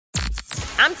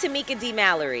I'm Tamika D.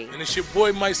 Mallory. And it's your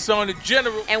boy, my son, the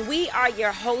General. And we are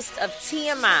your hosts of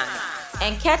TMI.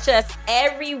 And catch us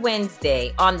every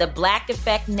Wednesday on the Black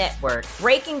Effect Network,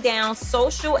 breaking down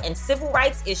social and civil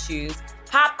rights issues,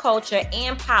 pop culture,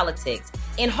 and politics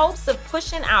in hopes of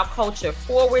pushing our culture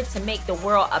forward to make the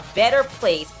world a better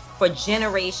place for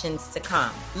generations to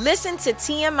come. Listen to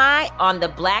TMI on the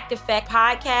Black Effect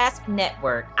Podcast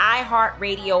Network,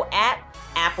 iHeartRadio app,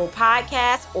 Apple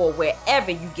Podcasts, or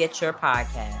wherever you get your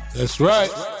podcasts. That's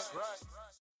right.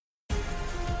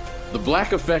 The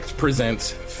Black Effect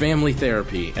presents Family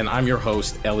Therapy, and I'm your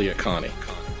host, Elliot Connie.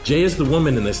 Jay is the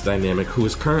woman in this dynamic who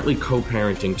is currently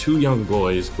co-parenting 2 young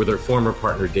boys with her former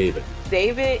partner, David.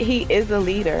 David, he is a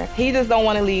leader. He just don't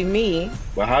want to leave me.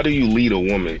 But how do you lead a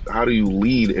woman? How do you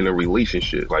lead in a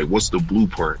relationship? Like, what's the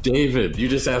blueprint? David, you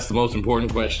just asked the most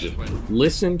important question.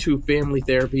 Listen to Family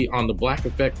Therapy on the Black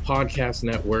Effect Podcast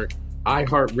Network,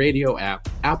 iHeartRadio app,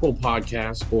 Apple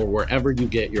Podcasts, or wherever you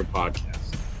get your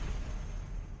podcasts.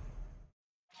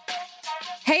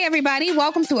 Hey, everybody.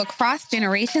 Welcome to Across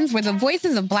Generations, where the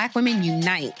voices of Black women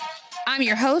unite. I'm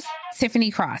your host,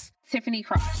 Tiffany Cross.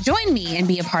 Join me and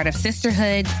be a part of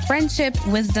sisterhood, friendship,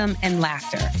 wisdom, and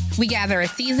laughter. We gather a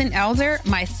seasoned elder,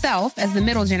 myself as the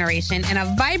middle generation, and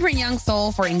a vibrant young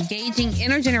soul for engaging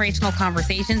intergenerational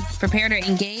conversations. Prepare to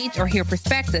engage or hear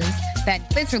perspectives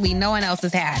that literally no one else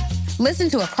has had. Listen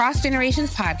to Across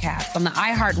Generations podcast on the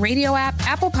iHeartRadio app,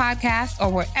 Apple Podcasts, or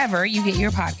wherever you get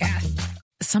your podcasts.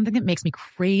 Something that makes me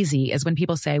crazy is when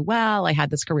people say, well, I had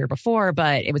this career before,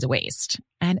 but it was a waste.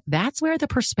 And that's where the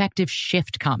perspective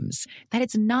shift comes, that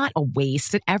it's not a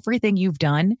waste, that everything you've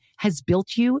done has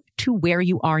built you to where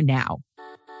you are now.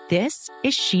 This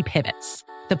is She Pivots,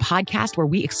 the podcast where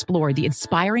we explore the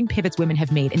inspiring pivots women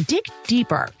have made and dig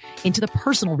deeper into the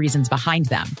personal reasons behind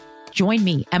them. Join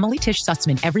me, Emily Tish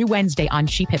Sussman, every Wednesday on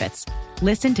She Pivots.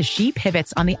 Listen to She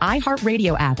Pivots on the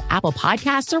iHeartRadio app, Apple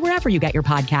Podcasts, or wherever you get your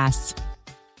podcasts.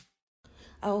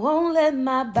 I won't let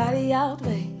my body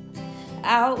outweigh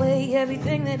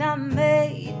everything that I'm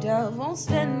made of. Won't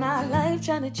spend my life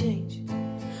trying to change.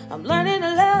 I'm learning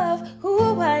to love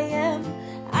who I am.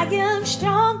 I am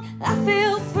strong, I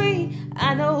feel free.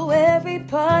 I know every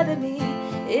part of me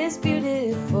is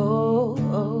beautiful.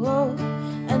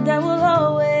 And I will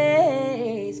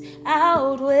always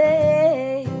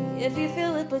outweigh. If you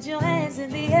feel it, put your hands in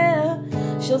the air.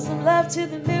 Show some love to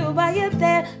the mirror while you're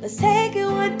there. Let's take it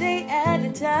one day at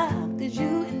a time, 'cause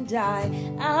you and I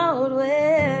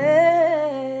outweigh.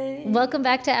 Welcome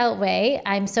back to Outweigh.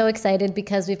 I'm so excited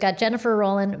because we've got Jennifer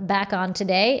Rowland back on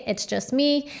today. It's just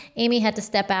me. Amy had to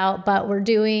step out, but we're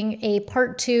doing a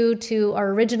part 2 to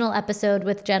our original episode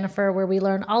with Jennifer, where we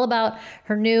learn all about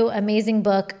her new amazing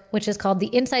book, which is called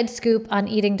The Inside Scoop on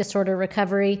Eating Disorder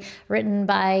Recovery, written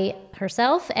by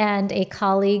herself and a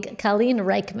colleague, Colleen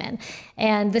Reichman.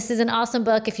 And this is an awesome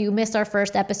book. If you missed our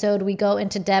first episode, we go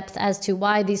into depth as to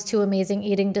why these 2 amazing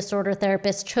eating disorder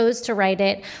therapists chose to write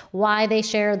it, why they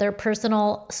share their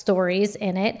personal stories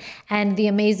in it, and the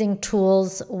amazing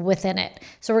tools within it.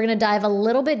 So we're going to dive a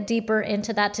little bit deeper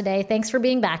into that today. Thanks for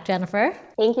being back, Jennifer.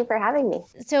 Thank you for having me.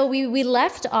 So we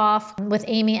left off with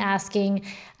Amy asking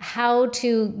how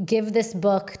to give this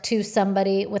book to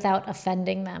somebody without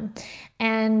offending them.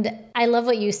 And I love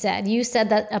what you said. You said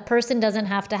that a person doesn't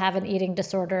have to have an eating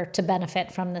disorder to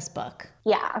benefit from this book.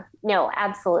 Yeah, no,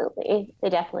 absolutely. They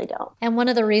definitely don't. And one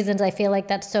of the reasons I feel like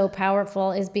that's so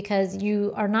powerful is because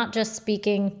you are not just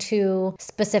speaking to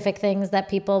specific things that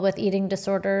people with eating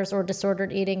disorders or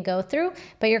disordered eating go through,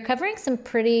 but you're covering some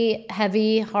pretty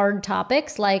heavy, hard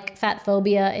topics like fat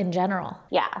phobia in general.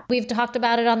 Yeah. We've talked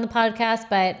about it on the podcast,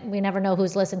 but we never know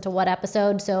who's listened to what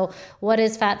episode. So what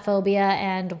is fat phobia,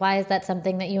 and why is that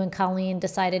something that you and Colleen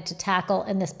decided to tackle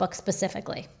in this book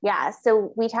specifically? Yeah,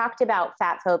 so we talked about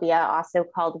fat phobia, also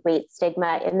called weight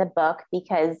stigma, in the book,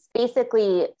 because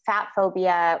basically fat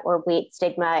phobia or weight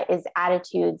stigma is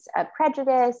attitudes of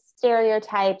prejudice,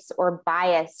 stereotypes, or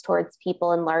bias towards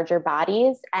people in larger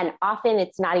bodies. And often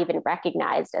it's not even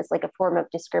recognized as like a form of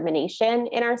discrimination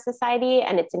in our society,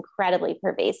 and it's incredibly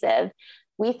pervasive.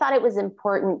 We thought it was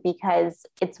important because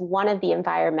it's one of the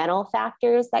environmental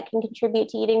factors that can contribute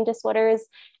to eating disorders.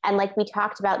 And like we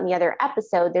talked about in the other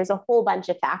episode, there's a whole bunch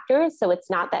of factors. So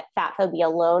it's not that fat phobia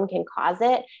alone can cause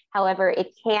it. However,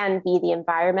 it can be the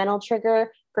environmental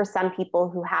trigger for some people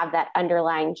who have that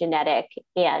underlying genetic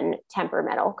and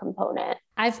temperamental component.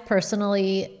 I've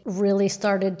personally really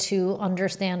started to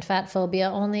understand fat phobia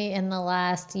only in the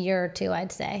last year or two,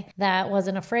 I'd say. That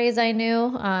wasn't a phrase I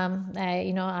knew.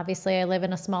 Obviously I live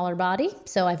in a smaller body,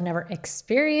 so I've never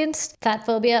experienced fat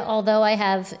phobia, although I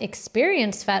have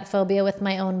experienced fat phobia with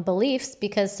my own beliefs,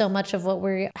 because so much of what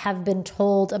we have been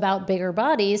told about bigger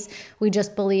bodies, we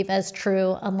just believe as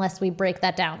true unless we break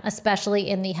that down, especially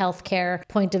in the healthcare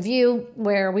point of view,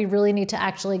 where we really need to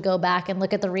actually go back and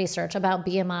look at the research about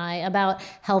BMI, about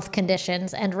health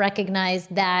conditions, and recognize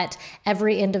that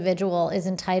every individual is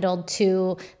entitled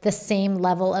to the same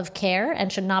level of care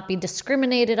and should not be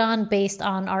discriminated on based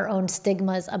on our own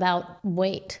stigmas about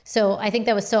weight. So I think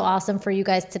that was so awesome for you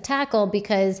guys to tackle,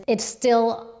 because it's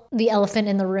still the elephant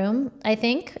in the room, I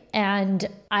think. And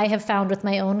I have found with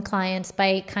my own clients,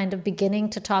 by kind of beginning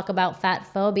to talk about fat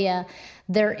phobia,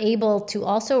 they're able to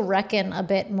also reckon a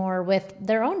bit more with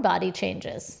their own body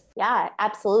changes. Yeah,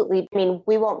 absolutely. I mean,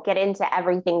 we won't get into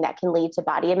everything that can lead to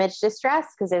body image distress,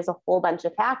 because there's a whole bunch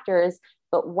of factors.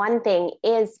 But one thing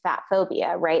is fat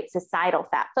phobia, right? Societal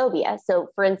fat phobia. So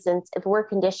for instance, if we're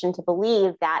conditioned to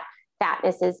believe that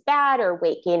fatness is bad or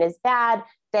weight gain is bad,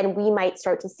 then we might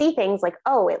start to see things like,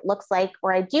 oh, it looks like,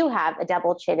 or I do have a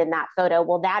double chin in that photo.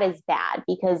 Well, that is bad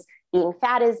because being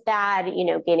fat is bad,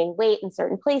 gaining weight in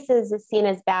certain places is seen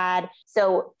as bad.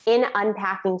 So in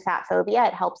unpacking fat phobia,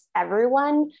 it helps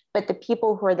everyone, but the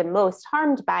people who are the most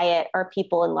harmed by it are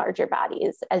people in larger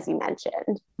bodies, as you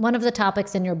mentioned. One of the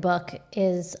topics in your book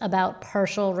is about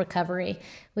partial recovery.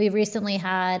 We recently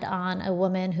had on a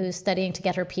woman who's studying to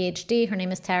get her PhD, her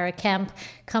name is Tara Kemp,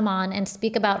 come on and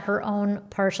speak about her own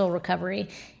partial recovery.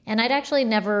 And I'd actually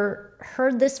never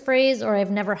heard this phrase, or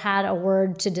I've never had a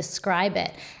word to describe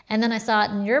it. And then I saw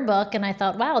it in your book and I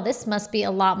thought, wow, this must be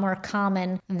a lot more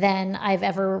common than I've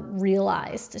ever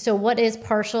realized. So what is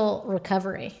partial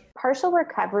recovery? Partial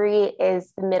recovery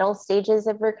is the middle stages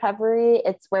of recovery.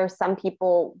 It's where some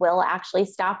people will actually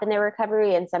stop in their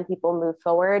recovery and some people move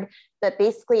forward. But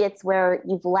basically, it's where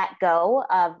you've let go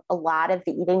of a lot of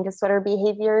the eating disorder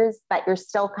behaviors, but you're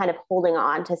still kind of holding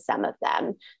on to some of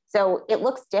them. So it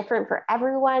looks different for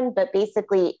everyone, but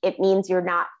basically it means you're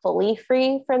not fully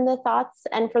free from the thoughts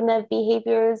and from the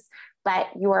behaviors, but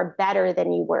you are better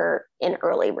than you were in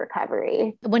early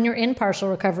recovery. When you're in partial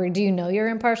recovery, do you know you're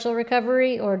in partial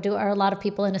recovery, or are a lot of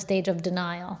people in a stage of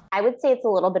denial? I would say it's a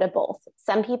little bit of both.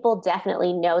 Some people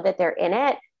definitely know that they're in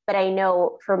it, but I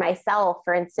know for myself,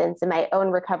 for instance, in my own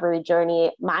recovery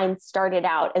journey, mine started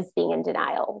out as being in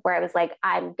denial, where I was like,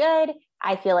 I'm good.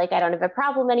 I feel like I don't have a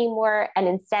problem anymore. And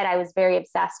instead I was very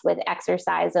obsessed with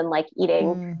exercise and like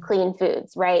eating clean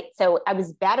foods, right? So I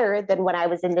was better than when I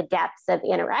was in the depths of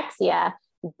anorexia,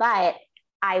 but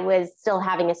I was still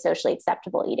having a socially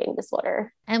acceptable eating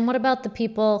disorder. And what about the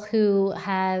people who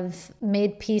have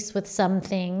made peace with some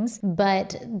things,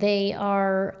 but they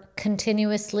are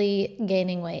continuously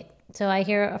gaining weight? So I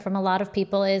hear from a lot of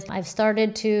people is, I've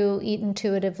started to eat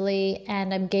intuitively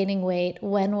and I'm gaining weight.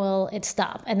 When will it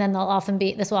stop? And then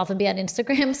this will often be on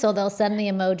Instagram. So they'll send the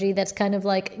emoji that's kind of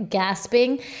like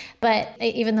gasping. But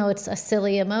even though it's a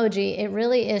silly emoji, it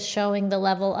really is showing the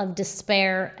level of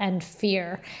despair and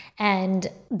fear. And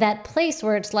that place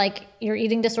where it's like your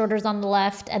eating disorder's on the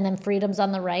left and then freedom's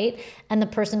on the right. And the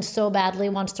person so badly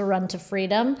wants to run to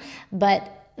freedom,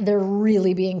 but they're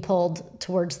really being pulled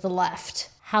towards the left.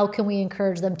 How can we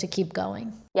encourage them to keep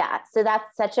going? Yeah, so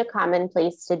that's such a common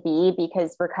place to be,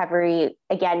 because recovery,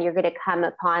 again, you're going to come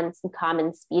upon some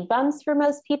common speed bumps for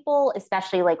most people,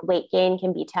 especially like weight gain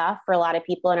can be tough for a lot of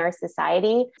people in our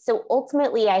society. So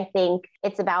ultimately, I think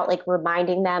it's about like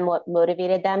reminding them what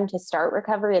motivated them to start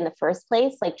recovery in the first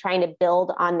place, like trying to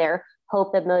build on their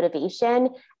hope and motivation.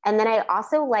 And then I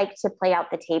also like to play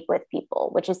out the tape with people,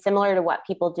 which is similar to what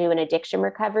people do in addiction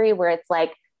recovery, where it's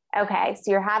like, okay, so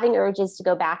you're having urges to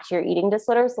go back to your eating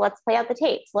disorder. So let's play out the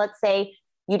tapes. Let's say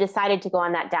you decided to go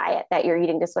on that diet that your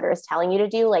eating disorder is telling you to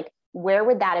do. Like, where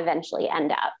would that eventually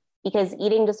end up? Because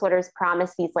eating disorders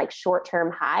promise these like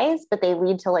short-term highs, but they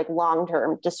lead to like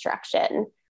long-term destruction.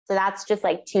 So that's just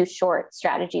like two short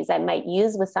strategies I might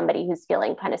use with somebody who's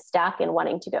feeling kind of stuck and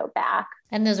wanting to go back.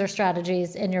 And those are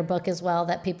strategies in your book as well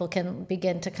that people can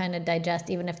begin to kind of digest,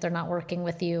 even if they're not working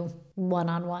with you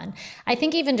one-on-one. I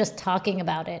think even just talking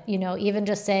about it, even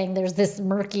just saying there's this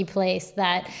murky place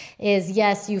that is,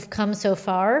 yes, you've come so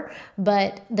far,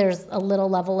 but there's a little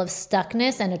level of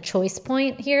stuckness and a choice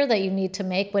point here that you need to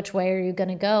make. Which way are you going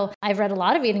to go? I've read a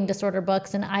lot of eating disorder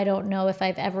books, and I don't know if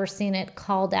I've ever seen it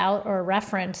called out or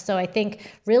referenced. So I think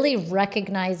really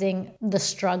recognizing the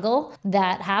struggle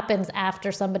that happens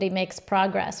after somebody makes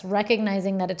progress,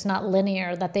 recognizing that it's not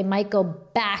linear, that they might go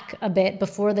back a bit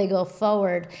before they go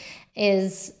forward,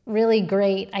 is really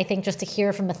great, I think, just to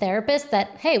hear from a therapist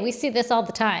that, hey, we see this all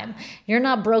the time. You're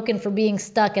not broken for being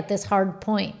stuck at this hard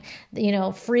point. You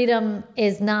know, freedom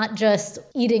is not just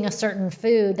eating a certain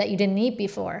food that you didn't eat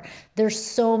before. There's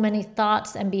so many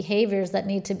thoughts and behaviors that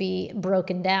need to be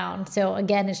broken down. So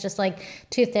again, it's just like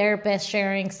two therapists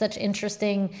sharing such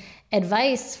interesting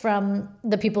advice from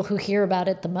the people who hear about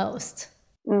it the most.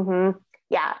 Mm-hmm.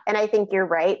 Yeah. And I think you're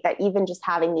right that even just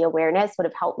having the awareness would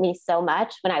have helped me so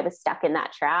much when I was stuck in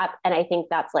that trap. And I think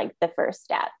that's like the first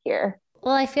step here.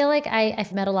 Well, I feel like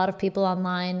I've met a lot of people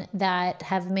online that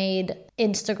have made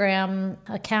Instagram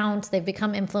accounts. They've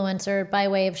become influencers by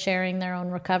way of sharing their own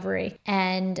recovery.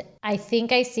 And I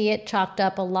think I see it chalked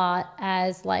up a lot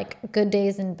as like good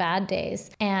days and bad days.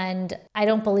 And I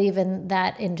don't believe in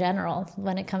that in general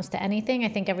when it comes to anything. I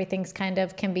think everything's kind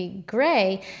of can be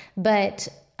gray, but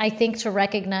I think to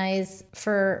recognize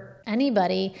for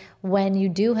anybody when you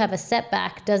do have a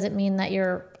setback doesn't mean that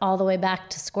you're all the way back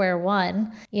to square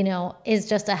one, you know, is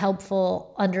just a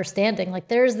helpful understanding. Like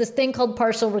there's this thing called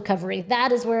partial recovery.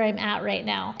 That is where I'm at right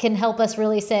now. Can help us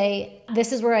really say,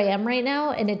 this is where I am right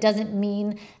now. And it doesn't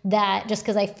mean that just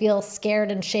because I feel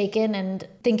scared and shaken and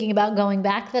thinking about going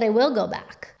back that I will go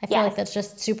back. I feel like that's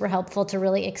just super helpful to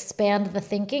really expand the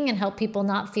thinking and help people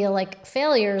not feel like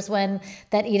failures when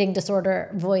that eating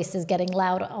disorder voice is getting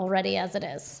loud already as it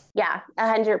is. Yeah,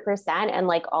 100%. And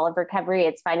like all of recovery,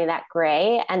 it's finding that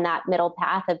gray and that middle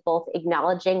path of both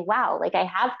acknowledging, wow, like I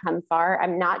have come far.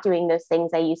 I'm not doing those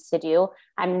things I used to do.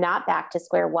 I'm not back to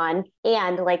square one.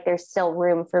 And like, there's still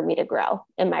room for me to grow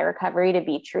in my recovery to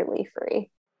be truly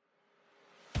free.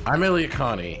 I'm Elliot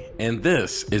Connie, and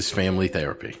this is Family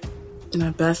Therapy.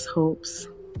 My best hopes,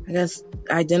 I guess,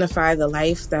 identify the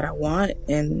life that I want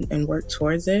and work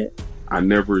towards it. I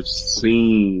never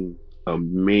seen a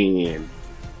man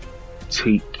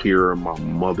take care of my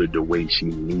mother the way she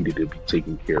needed to be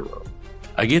taken care of.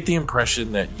 I get the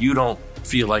impression that you don't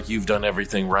feel like you've done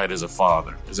everything right as a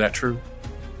father. Is that true?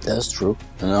 That's true,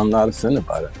 and I'm not offended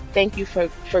by that. Thank you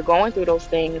for going through those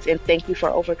things, and thank you for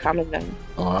overcoming them.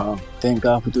 Thank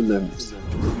God for deliverance.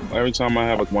 Every time I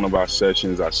have like one of our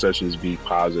sessions be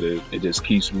positive. It just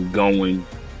keeps me going.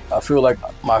 I feel like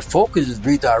my focus is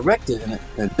redirected in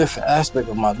a different aspect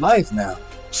of my life now.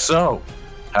 So,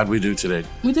 how'd we do today?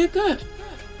 We did good.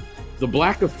 The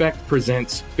Black Effect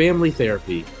presents Family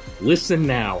Therapy. Listen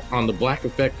now on the Black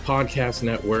Effect Podcast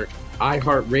Network,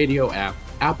 iHeartRadio app,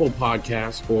 Apple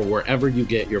Podcasts, or wherever you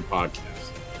get your podcasts.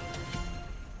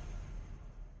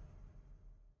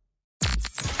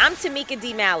 I'm Tamika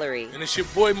D. Mallory. And it's your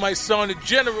boy, my son, the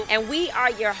General. And we are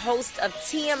your hosts of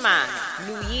TMI.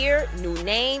 New year, new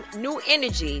name, new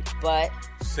energy, but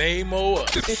same old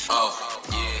us. Oh,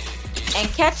 yeah. And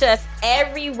catch us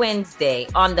every Wednesday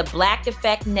on the Black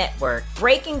Effect Network,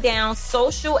 breaking down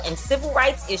social and civil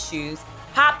rights issues,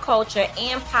 pop culture,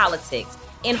 and politics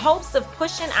in hopes of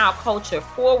pushing our culture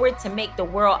forward to make the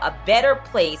world a better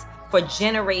place for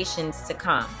generations to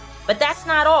come. But that's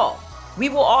not all. We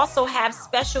will also have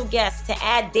special guests to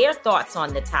add their thoughts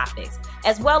on the topics,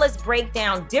 as well as break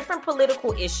down different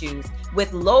political issues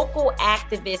with local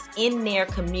activists in their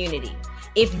community.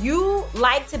 If you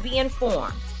like to be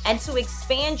informed and to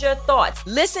expand your thoughts,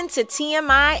 listen to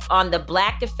TMI on the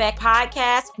Black Effect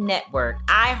Podcast Network,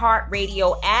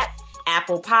 iHeartRadio app,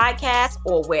 Apple Podcasts,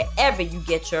 or wherever you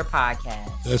get your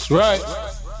podcasts. That's right.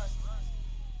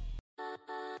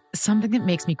 Something that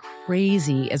makes me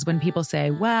crazy is when people say,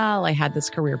 well, I had this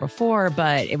career before,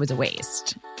 but it was a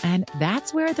waste. And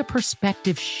that's where the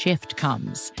perspective shift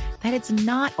comes, that it's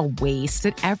not a waste,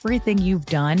 that everything you've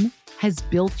done has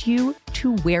built you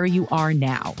to where you are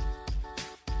now.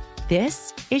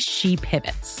 This is She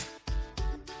Pivots,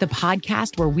 the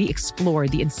podcast where we explore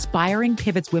the inspiring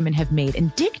pivots women have made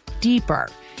and dig deeper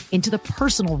into the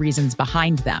personal reasons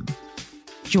behind them.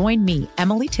 Join me,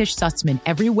 Emily Tish Sussman,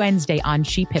 every Wednesday on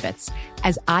She Pivots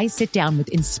as I sit down with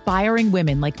inspiring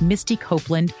women like Misty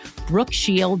Copeland, Brooke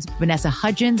Shields, Vanessa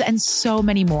Hudgens, and so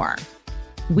many more.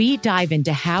 We dive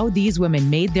into how these women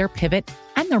made their pivot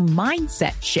and their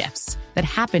mindset shifts that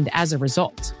happened as a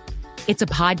result. It's a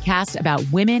podcast about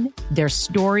women, their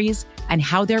stories, and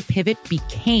how their pivot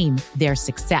became their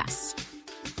success.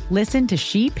 Listen to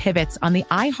She Pivots on the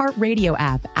iHeartRadio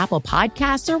app, Apple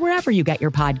Podcasts, or wherever you get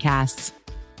your podcasts.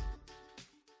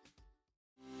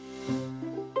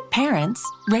 Parents,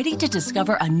 ready to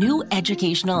discover a new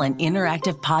educational and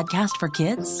interactive podcast for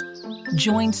kids?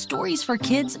 Join Stories for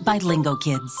Kids by Lingo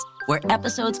Kids, where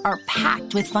episodes are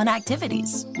packed with fun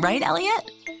activities. Right,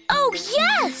 Elliot? Oh,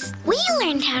 yes! We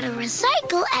learned how to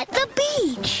recycle at the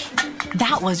beach.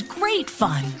 That was great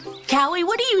fun. Callie,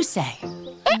 what do you say?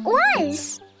 It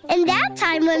was. And that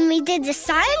time when we did the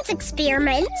science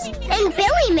experiments and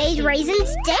Billy made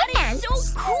raisins dance.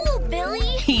 So cool, Billy.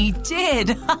 He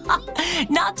did.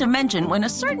 Not to mention when a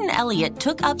certain Elliot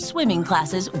took up swimming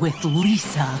classes with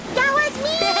Lisa. That was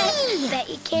me! Bet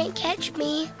you can't catch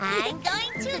me. I'm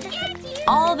going to get you.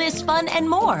 All this fun and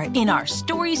more in our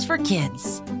Stories for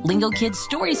Kids. Lingo Kids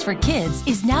Stories for Kids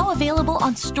is now available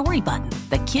on Storybutton,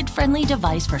 the kid-friendly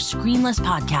device for screenless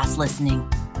podcast listening.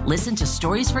 Listen to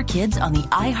Stories for Kids on the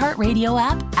iHeartRadio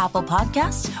app, Apple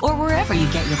Podcasts, or wherever you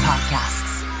get your podcasts.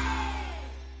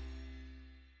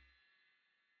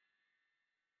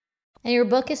 And your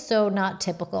book is so not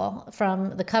typical,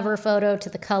 from the cover photo to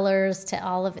the colors to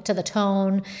all of it, to the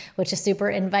tone, which is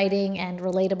super inviting and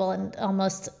relatable and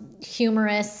almost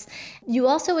humorous. You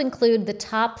also include the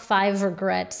top 5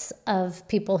 regrets of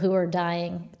people who are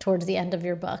dying towards the end of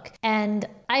your book. And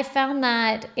I found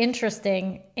that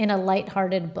interesting in a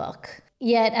lighthearted book.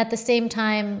 Yet at the same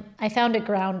time, I found it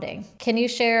grounding. Can you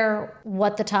share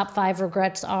what the top 5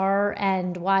 regrets are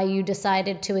and why you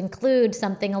decided to include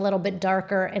something a little bit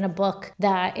darker in a book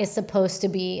that is supposed to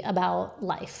be about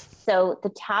life? So the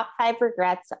top 5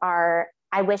 regrets are,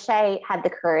 I wish I had the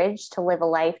courage to live a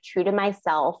life true to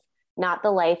myself, not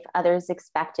the life others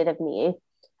expected of me.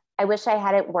 I wish I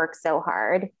hadn't worked so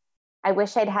hard. I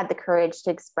wish I'd had the courage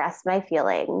to express my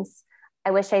feelings. I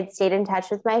wish I'd stayed in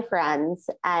touch with my friends,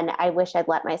 and I wish I'd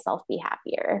let myself be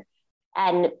happier.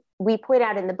 And we point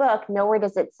out in the book, nowhere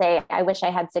does it say, I wish I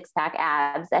had 6-pack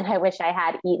abs and I wish I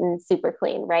had eaten super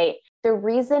clean, right? The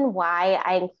reason why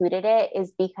I included it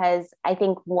is because I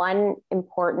think one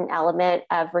important element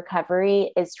of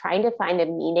recovery is trying to find a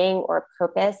meaning or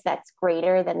purpose that's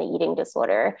greater than the eating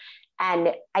disorder.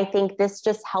 And I think this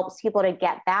just helps people to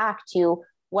get back to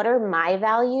what are my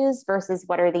values versus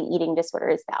what are the eating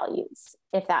disorder's values,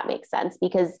 if that makes sense,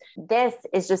 because this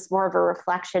is just more of a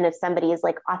reflection of somebody's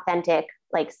like authentic,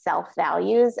 like self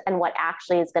values and what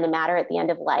actually is going to matter at the end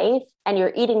of life. And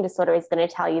your eating disorder is going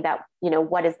to tell you that, you know,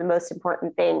 what is the most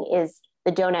important thing is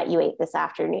the donut you ate this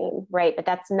afternoon, right? But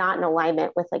that's not in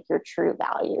alignment with like your true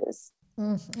values.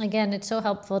 Again, it's so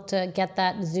helpful to get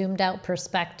that zoomed out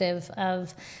perspective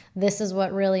of this is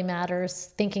what really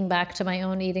matters. Thinking back to my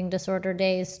own eating disorder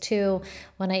days too,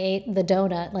 when I ate the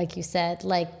donut, like you said,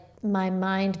 like my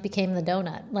mind became the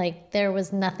donut. Like there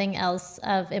was nothing else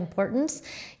of importance.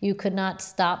 You could not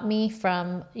stop me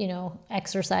from, you know,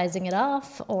 exercising it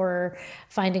off or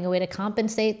finding a way to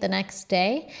compensate the next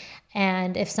day.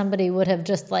 And if somebody would have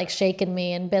just like shaken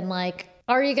me and been like,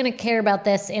 are you going to care about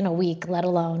this in a week, let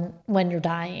alone when you're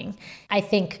dying? I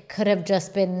think could have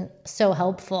just been so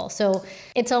helpful. So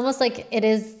it's almost like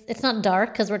it's not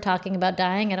dark because we're talking about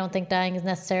dying. I don't think dying is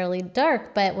necessarily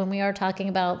dark, but when we are talking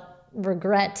about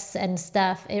regrets and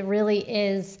stuff, it really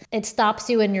is, it stops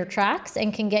you in your tracks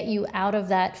and can get you out of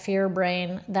that fear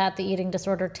brain that the eating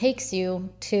disorder takes you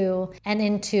to and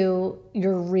into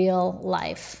your real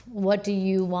life. What do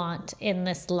you want in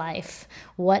this life?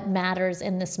 What matters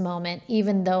in this moment,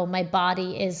 even though my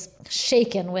body is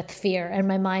shaken with fear and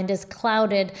my mind is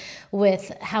clouded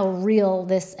with how real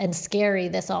this and scary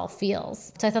this all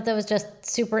feels. So I thought that was just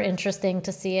super interesting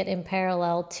to see it in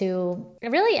parallel to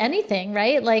really anything,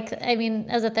 right? Like, I mean,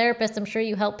 as a therapist, I'm sure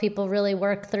you help people really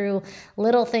work through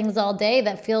little things all day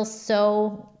that feel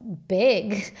so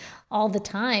big all the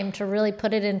time. To really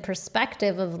put it in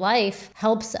perspective of life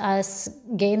helps us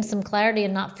gain some clarity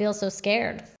and not feel so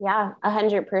scared. Yeah,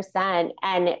 100%.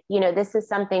 And, you know, this is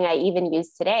something I even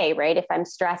use today, right? If I'm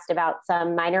stressed about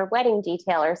some minor wedding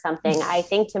detail or something, I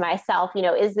think to myself, you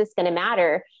know, is this going to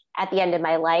matter at the end of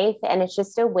my life? And it's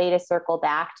just a way to circle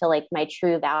back to like my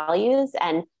true values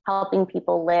and helping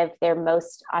people live their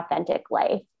most authentic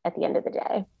life at the end of the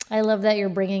day. I love that you're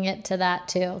bringing it to that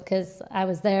too, because I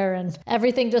was there and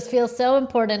everything just feels so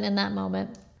important in that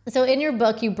moment. So in your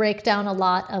book, you break down a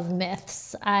lot of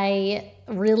myths. I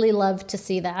really love to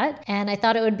see that. And I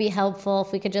thought it would be helpful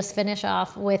if we could just finish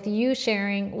off with you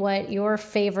sharing what your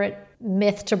favorite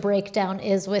myth to break down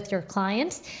is with your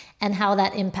clients and how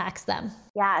that impacts them.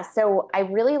 Yeah, so I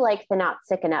really like the not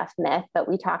sick enough myth, but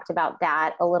we talked about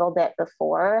that a little bit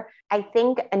before. I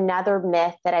think another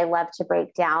myth that I love to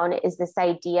break down is this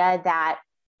idea that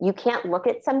you can't look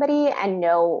at somebody and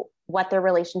know what their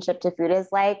relationship to food is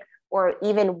like, or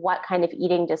even what kind of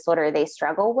eating disorder they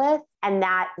struggle with. and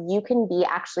that you can be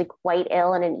actually quite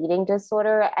ill in an eating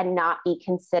disorder and not be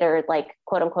considered like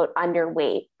quote unquote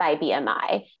underweight by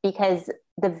BMI, because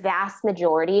the vast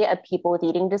majority of people with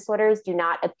eating disorders do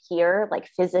not appear like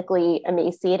physically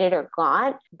emaciated or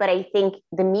gaunt. But I think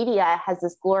the media has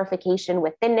this glorification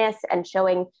with thinness and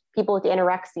showing people with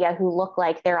anorexia who look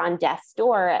like they're on death's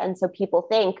door. And so people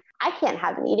think, I can't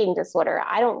have an eating disorder.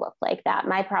 I don't look like that.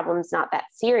 My problem's not that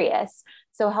serious.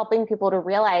 So helping people to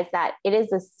realize that it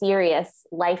is a serious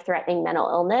life-threatening mental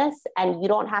illness, and you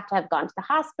don't have to have gone to the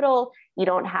hospital. You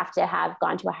don't have to have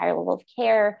gone to a higher level of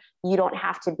care. You don't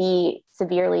have to be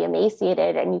severely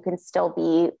emaciated, and you can still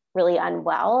be really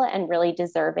unwell and really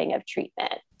deserving of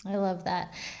treatment. I love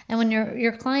that. And when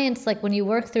your clients, like when you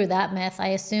work through that myth, I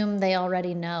assume they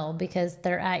already know because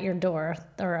they're at your door,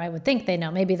 or I would think they know.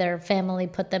 Maybe their family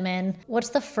put them in. What's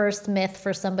the first myth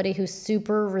for somebody who's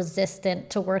super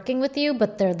resistant to working with you,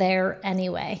 but they're there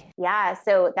anyway? Yeah,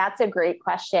 so that's a great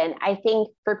question. I think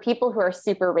for people who are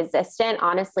super resistant,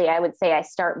 honestly, I would say I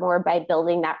start more by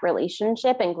building that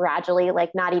relationship and gradually like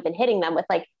not even hitting them with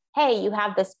like, hey, you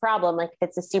have this problem, like if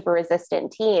it's a super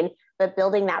resistant teen, but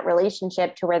building that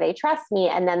relationship to where they trust me.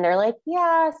 And then they're like,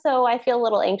 yeah, so I feel a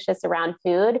little anxious around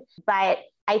food. But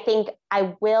I think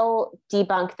I will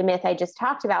debunk the myth I just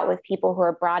talked about with people who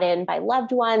are brought in by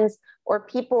loved ones or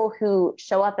people who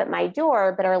show up at my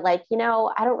door, but are like, you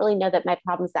know, I don't really know that my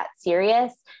problem's that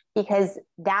serious, because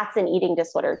that's an eating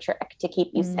disorder trick to keep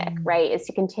you sick, right? Is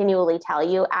to continually tell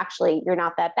you, actually, you're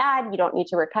not that bad. You don't need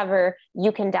to recover.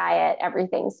 You can diet.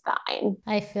 Everything's fine.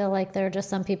 I feel like there are just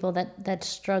some people that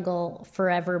struggle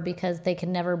forever because they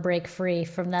can never break free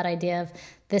from that idea of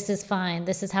this is fine.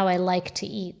 This is how I like to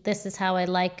eat. This is how I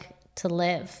like to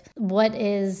live. What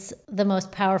is the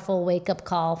most powerful wake-up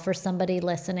call for somebody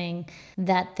listening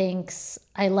that thinks,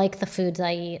 I like the foods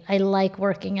I eat. I like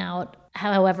working out.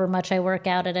 However much I work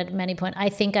out at many points, I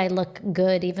think I look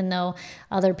good, even though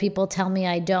other people tell me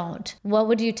I don't. What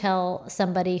would you tell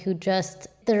somebody who just,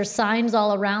 there's signs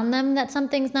all around them that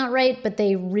something's not right, but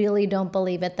they really don't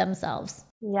believe it themselves?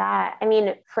 Yeah. I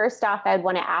mean, first off, I'd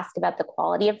want to ask about the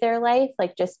quality of their life.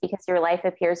 Like, just because your life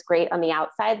appears great on the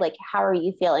outside, like, how are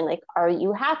you feeling? Like, are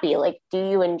you happy? Like, do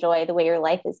you enjoy the way your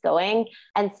life is going?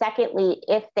 And secondly,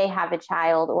 if they have a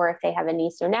child or if they have a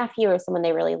niece or nephew or someone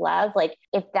they really love, like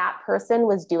if that person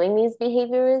was doing these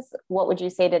behaviors, what would you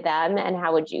say to them and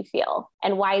how would you feel?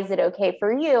 And why is it okay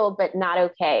for you, but not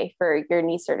okay for your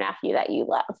niece or nephew that you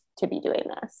love to be doing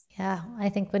this? Yeah, I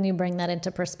think when you bring that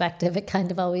into perspective, it kind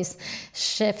of always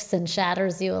shifts and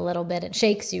shatters you a little bit. It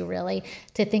shakes you really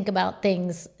to think about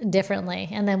things differently.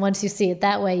 And then once you see it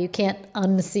that way, you can't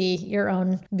unsee your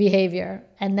own behavior.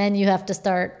 And then you have to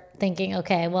start thinking,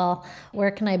 okay, well,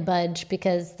 where can I budge?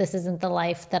 Because this isn't the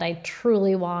life that I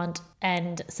truly want.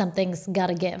 And something's got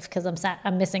to give because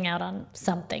I'm missing out on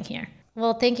something here.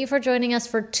 Well, thank you for joining us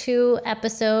for 2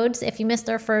 episodes. If you missed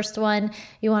our first one,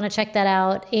 you want to check that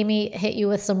out. Amy hit you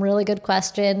with some really good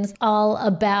questions all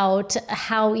about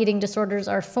how eating disorders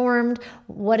are formed,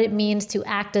 what it means to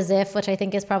act as if, which I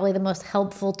think is probably the most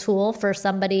helpful tool for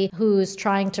somebody who's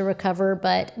trying to recover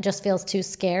but just feels too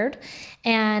scared.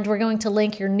 And we're going to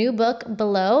link your new book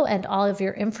below and all of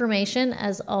your information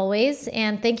as always.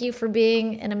 And thank you for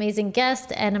being an amazing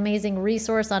guest and amazing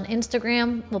resource on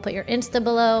Instagram. We'll put your Insta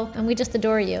below, and we just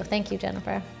adore you. Thank you,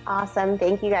 Jennifer. Awesome.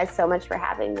 Thank you guys so much for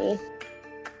having me.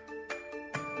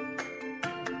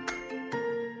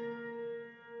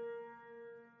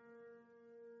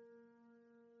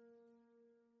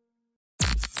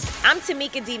 I'm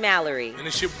Tamika D. Mallory. And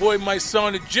it's your boy, my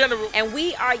son, the General. And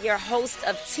we are your hosts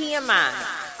of TMI.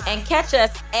 And catch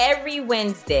us every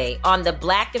Wednesday on the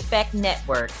Black Effect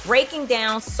Network, breaking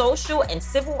down social and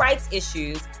civil rights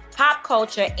issues, pop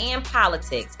culture, and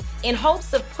politics in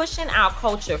hopes of pushing our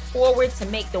culture forward to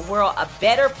make the world a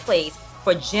better place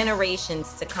for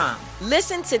generations to come.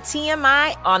 Listen to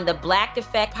TMI on the Black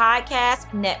Effect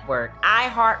Podcast Network,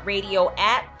 iHeartRadio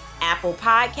app, Apple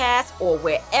Podcasts, or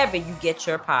wherever you get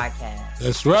your podcasts.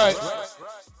 That's right.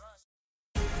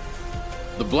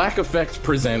 The Black Effect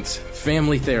presents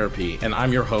Family Therapy, and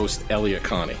I'm your host, Elliot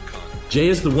Connie. Jay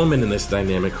is the woman in this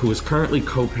dynamic who is currently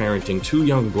co-parenting 2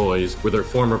 young boys with her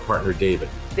former partner, David.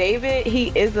 David, he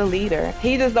is a leader.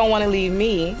 He just don't want to leave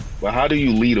me. But how do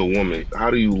you lead a woman? How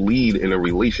do you lead in a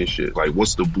relationship? Like,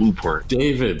 what's the blueprint?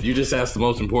 David, you just asked the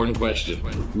most important question.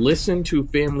 Listen to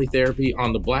Family Therapy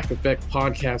on the Black Effect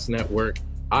Podcast Network,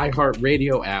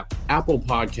 iHeartRadio app, Apple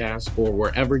Podcasts, or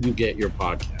wherever you get your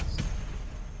podcasts.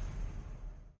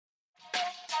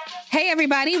 Hey,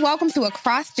 everybody. Welcome to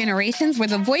Across Generations, where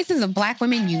the voices of Black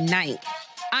women unite.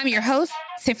 I'm your host,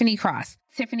 Tiffany Cross.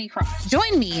 Tiffany Cross.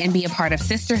 Join me and be a part of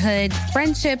sisterhood,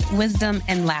 friendship, wisdom,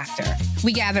 and laughter.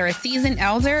 We gather a seasoned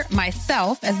elder,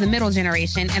 myself as the middle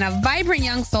generation, and a vibrant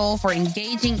young soul for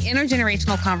engaging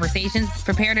intergenerational conversations.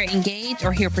 Prepare to engage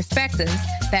or hear perspectives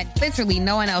that literally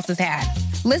no one else has had.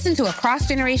 Listen to Across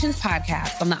Generations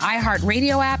podcast on the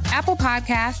iHeartRadio app, Apple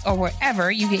Podcasts, or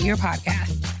wherever you get your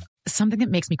podcasts. Something that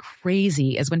makes me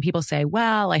crazy is when people say,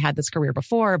 well, I had this career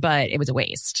before, but it was a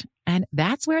waste. And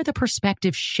that's where the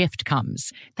perspective shift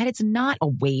comes, that it's not a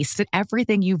waste, that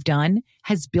everything you've done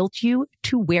has built you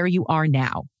to where you are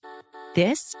now.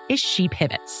 This is She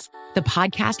Pivots, the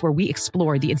podcast where we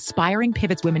explore the inspiring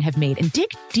pivots women have made and dig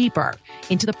deeper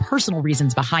into the personal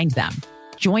reasons behind them.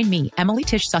 Join me, Emily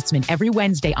Tish Sussman, every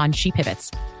Wednesday on She Pivots.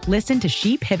 Listen to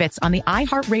She Pivots on the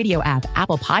iHeartRadio app,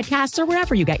 Apple Podcasts, or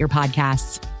wherever you get your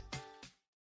podcasts.